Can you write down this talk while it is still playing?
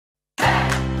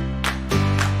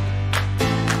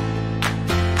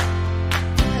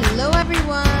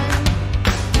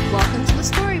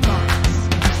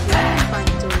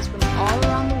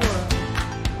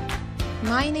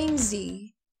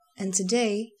and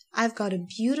today I've got a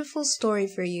beautiful story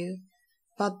for you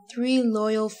about 3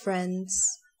 loyal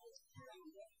friends.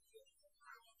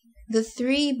 The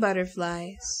 3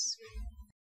 Butterflies.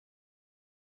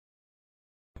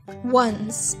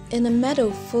 Once, in a meadow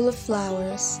full of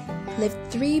flowers, lived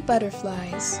 3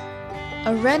 butterflies: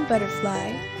 a red butterfly,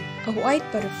 a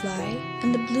white butterfly,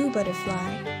 and a blue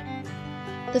butterfly.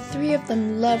 The 3 of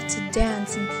them loved to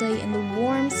dance and play in the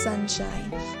warm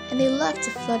sunshine, and they loved to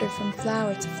flutter from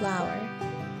flower to flower.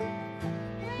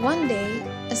 One day,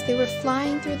 as they were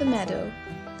flying through the meadow,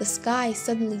 the sky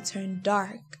suddenly turned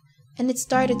dark, and it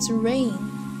started to rain.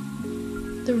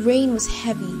 The rain was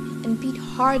heavy and beat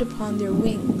hard upon their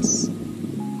wings.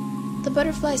 The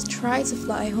butterflies tried to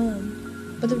fly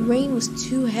home, but the rain was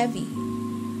too heavy,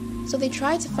 so they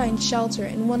tried to find shelter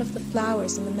in one of the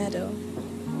flowers in the meadow.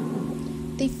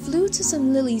 They flew to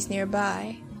some lilies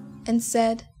nearby and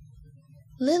said,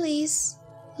 "Lilies,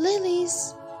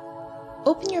 lilies,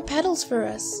 open your petals for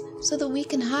us so that we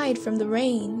can hide from the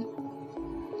rain."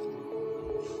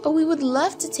 "Oh, we would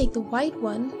love to take the white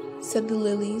one," said the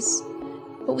lilies,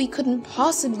 "but we couldn't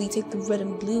possibly take the red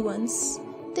and blue ones.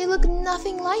 They look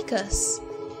nothing like us,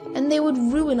 and they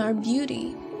would ruin our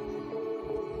beauty."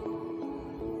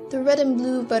 The red and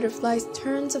blue butterflies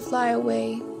turned to fly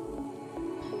away,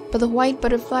 but the white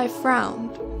butterfly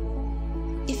frowned.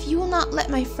 "If you will not let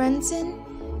my friends in,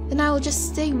 then I will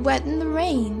just stay wet in the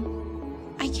rain.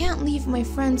 I can't leave my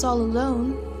friends all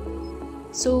alone."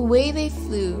 So away they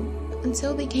flew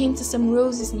until they came to some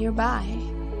roses nearby.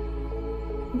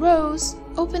 "Rose,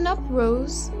 open up,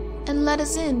 Rose, and let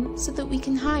us in so that we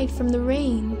can hide from the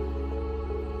rain."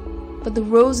 But the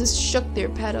roses shook their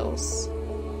petals.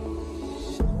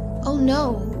 "Oh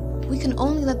no, we can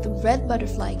only let the red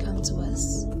butterfly come to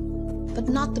us, but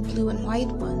not the blue and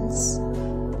white ones."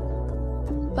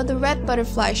 But the red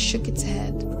butterfly shook its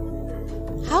head.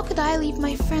 "How could I leave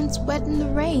my friends wet in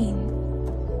the rain?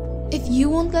 If you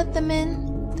won't let them in,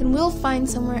 then we'll find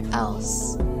somewhere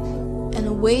else." And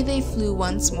away they flew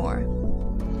once more.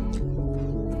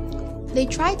 They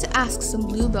tried to ask some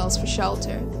bluebells for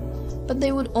shelter, but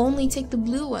they would only take the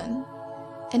blue one,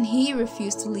 and he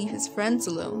refused to leave his friends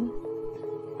alone.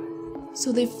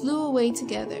 So they flew away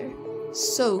together,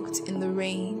 soaked in the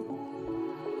rain.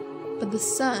 But the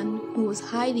sun, who was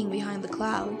hiding behind the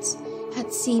clouds,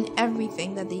 had seen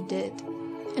everything that they did,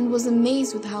 and was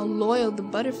amazed with how loyal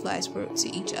the butterflies were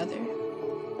to each other.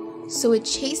 So it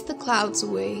chased the clouds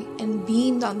away and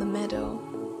beamed on the meadow.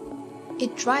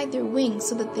 It dried their wings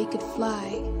so that they could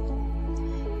fly.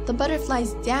 The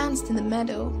butterflies danced in the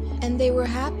meadow, and they were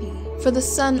happy, for the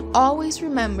sun always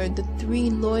remembered the 3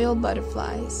 loyal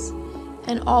butterflies,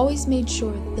 and always made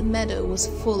sure the meadow was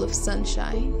full of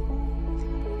sunshine.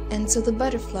 And so the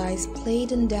butterflies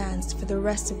played and danced for the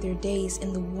rest of their days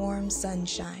in the warm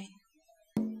sunshine,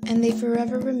 and they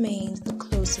forever remained the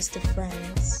closest of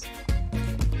friends.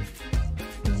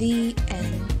 The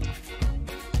end.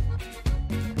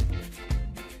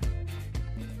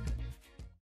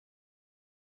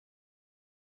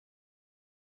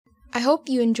 I hope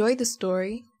you enjoyed the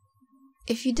story.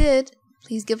 If you did,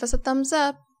 please give us a thumbs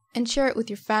up and share it with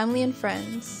your family and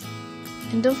friends.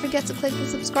 And don't forget to click the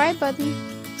subscribe button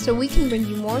so we can bring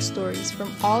you more stories from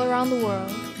all around the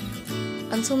world.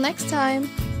 Until next time,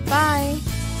 bye!